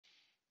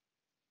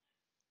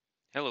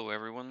Hello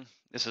everyone,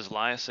 this is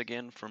Lias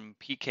again from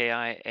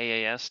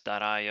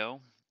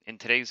pkiaas.io, and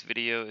today's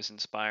video is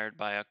inspired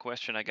by a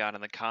question I got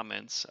in the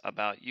comments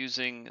about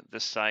using the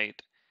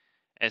site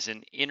as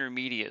an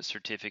intermediate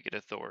certificate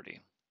authority.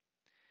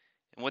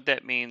 And what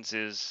that means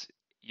is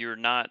you're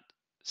not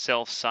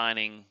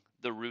self-signing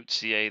the root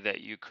CA that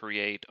you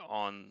create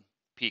on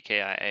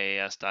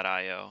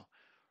pkiaas.io.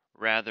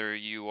 Rather,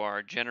 you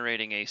are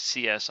generating a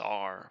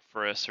CSR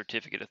for a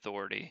certificate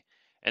authority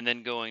and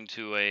then going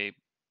to a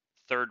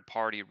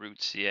third-party root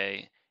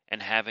CA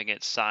and having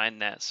it sign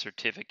that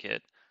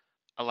certificate,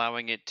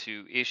 allowing it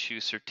to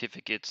issue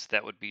certificates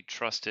that would be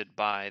trusted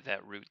by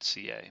that root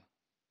CA.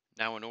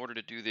 Now, in order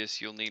to do this,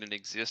 you'll need an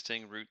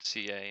existing root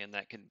CA, and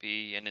that can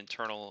be an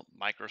internal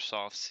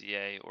Microsoft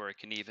CA, or it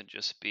can even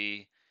just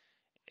be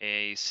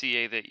a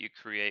CA that you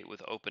create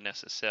with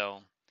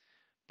OpenSSL.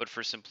 But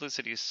for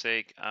simplicity's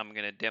sake, I'm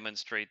going to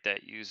demonstrate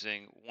that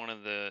using one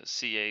of the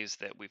CAs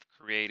that we've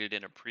created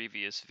in a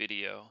previous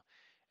video.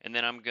 And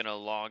then I'm going to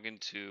log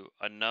into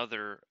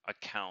another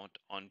account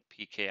on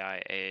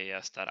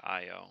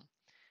pkiaas.io.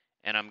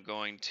 And I'm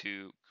going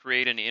to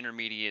create an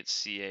intermediate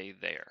CA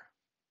there.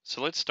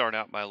 So let's start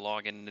out by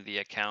logging into the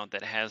account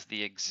that has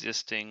the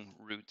existing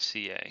root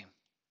CA.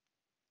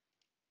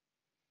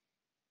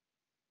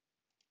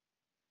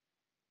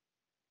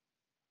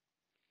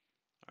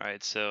 All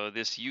right, so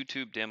this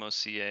YouTube demo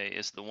CA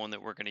is the one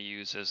that we're going to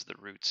use as the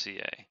root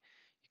CA.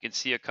 You can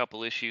see a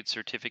couple issued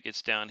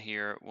certificates down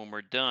here. When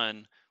we're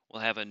done,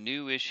 we'll have a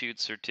new issued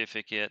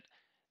certificate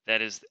that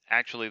is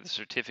actually the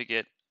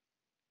certificate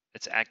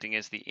that's acting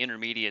as the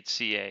intermediate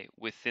CA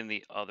within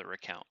the other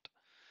account.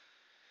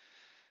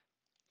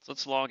 So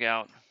let's log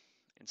out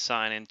and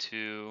sign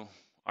into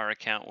our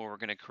account where we're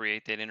going to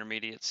create that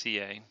intermediate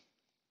CA.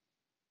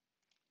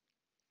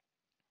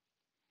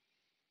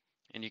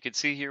 And you can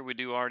see here we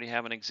do already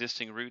have an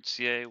existing root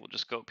CA. We'll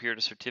just go up here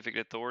to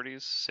certificate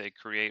authorities, say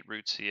create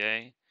root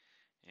CA,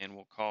 and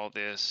we'll call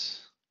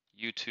this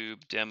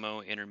YouTube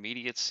demo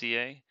intermediate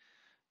CA.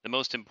 The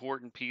most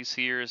important piece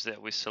here is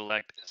that we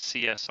select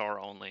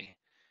CSR only.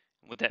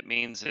 What that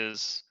means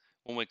is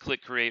when we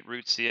click create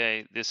root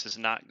CA, this is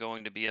not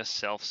going to be a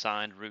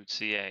self-signed root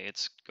CA.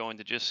 It's going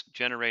to just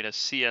generate a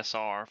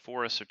CSR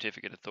for a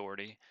certificate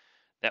authority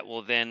that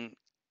will then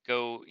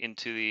go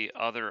into the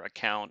other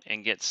account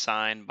and get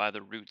signed by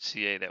the root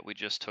CA that we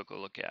just took a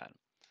look at.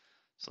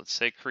 So let's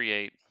say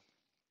create.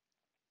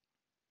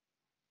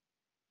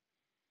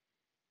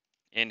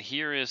 And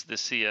here is the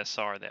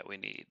CSR that we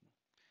need.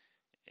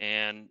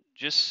 And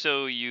just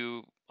so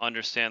you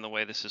understand the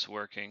way this is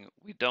working,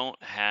 we don't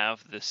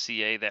have the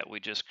CA that we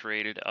just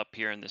created up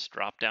here in this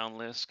drop-down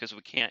list because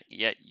we can't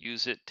yet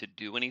use it to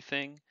do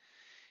anything.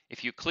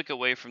 If you click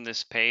away from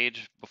this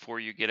page before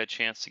you get a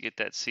chance to get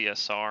that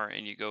CSR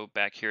and you go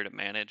back here to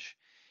manage,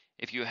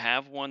 if you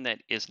have one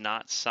that is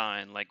not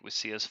signed, like we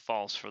see as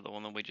false for the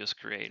one that we just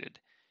created,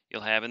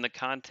 you'll have in the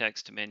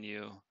context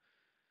menu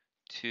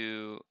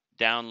to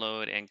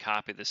download and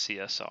copy the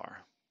CSR. So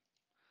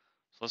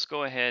let's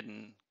go ahead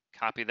and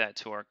copy that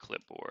to our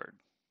clipboard.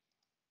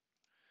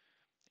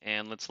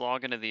 And let's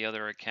log into the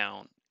other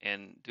account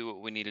and do what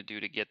we need to do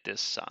to get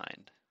this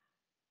signed.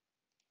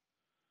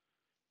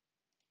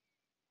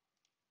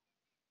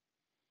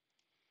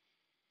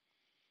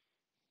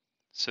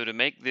 So to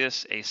make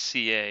this a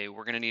CA,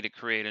 we're going to need to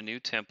create a new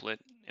template,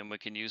 and we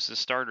can use the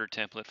starter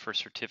template for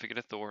certificate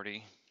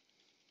authority.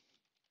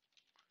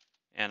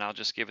 And I'll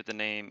just give it the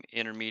name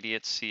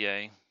intermediate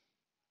CA.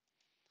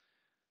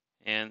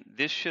 And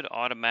this should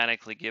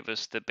automatically give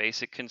us the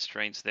basic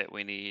constraints that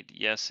we need.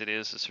 Yes, it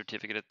is a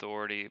certificate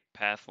authority.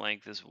 Path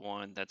length is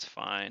 1, that's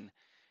fine.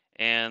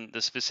 And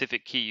the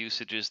specific key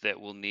usages that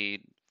we'll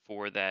need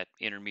for that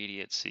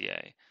intermediate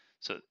CA.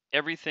 So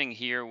everything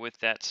here with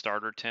that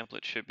starter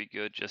template should be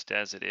good just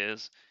as it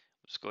is.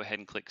 Let's go ahead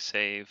and click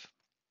Save.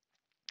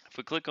 If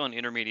we click on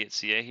intermediate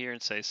CA here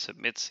and say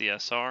Submit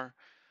CSR,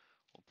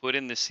 we'll put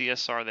in the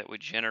CSR that we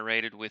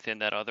generated within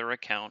that other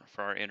account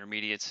for our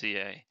intermediate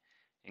CA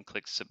and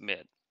click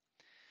Submit.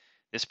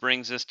 This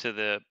brings us to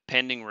the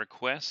pending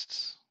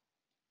requests.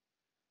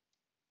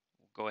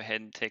 We'll go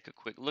ahead and take a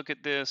quick look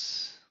at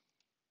this.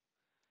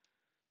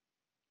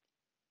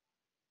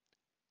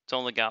 It's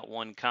only got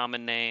one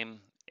common name,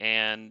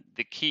 and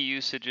the key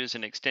usages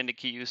and extended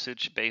key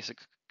usage basic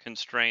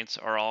constraints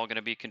are all going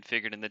to be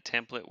configured in the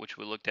template, which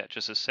we looked at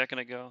just a second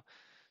ago.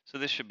 So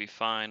this should be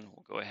fine.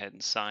 We'll go ahead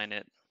and sign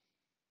it.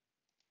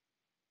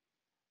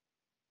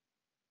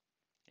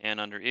 And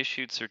under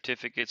issued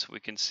certificates, we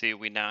can see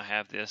we now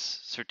have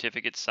this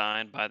certificate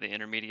signed by the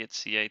intermediate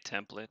CA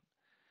template.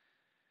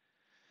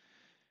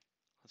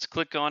 Let's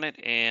click on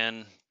it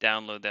and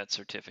download that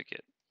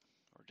certificate,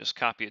 or just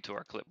copy it to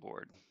our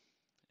clipboard.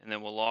 And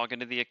then we'll log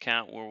into the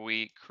account where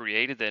we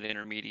created that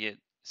intermediate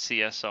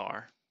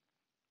CSR.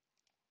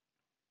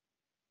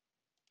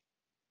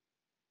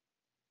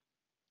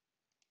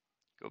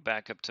 Go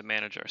back up to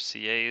manage our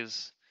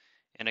CAs.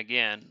 And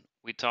again,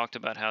 we talked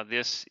about how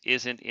this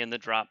isn't in the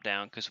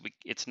drop-down because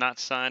it's not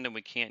signed and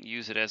we can't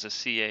use it as a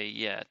CA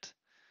yet.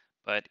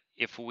 But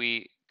if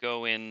we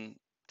go in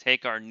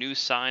take our new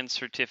signed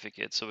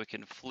certificate so we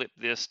can flip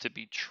this to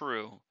be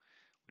true.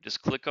 We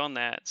just click on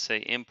that, say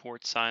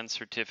import signed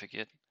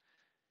certificate,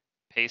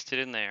 paste it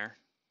in there.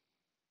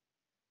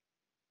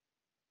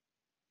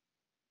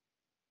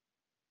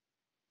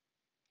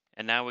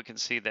 And now we can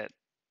see that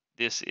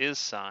this is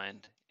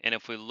signed. And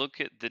if we look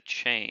at the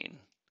chain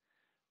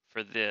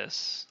for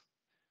this,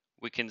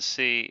 we can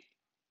see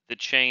the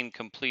chain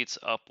completes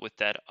up with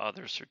that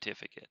other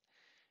certificate.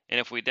 And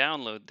if we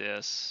download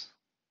this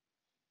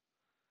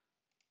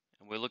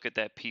and we look at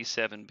that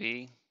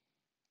P7B,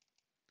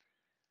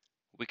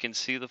 we can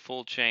see the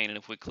full chain. And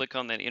if we click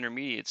on that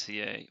intermediate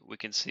CA, we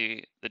can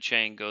see the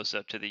chain goes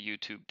up to the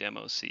YouTube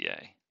demo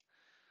CA.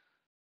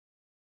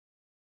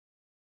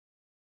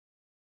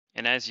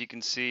 And as you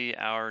can see,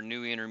 our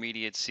new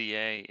intermediate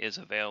CA is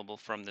available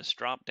from this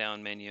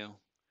drop-down menu,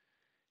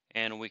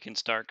 and we can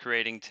start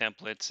creating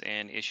templates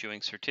and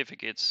issuing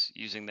certificates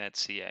using that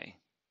CA.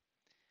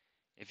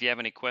 If you have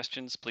any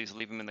questions, please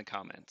leave them in the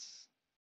comments.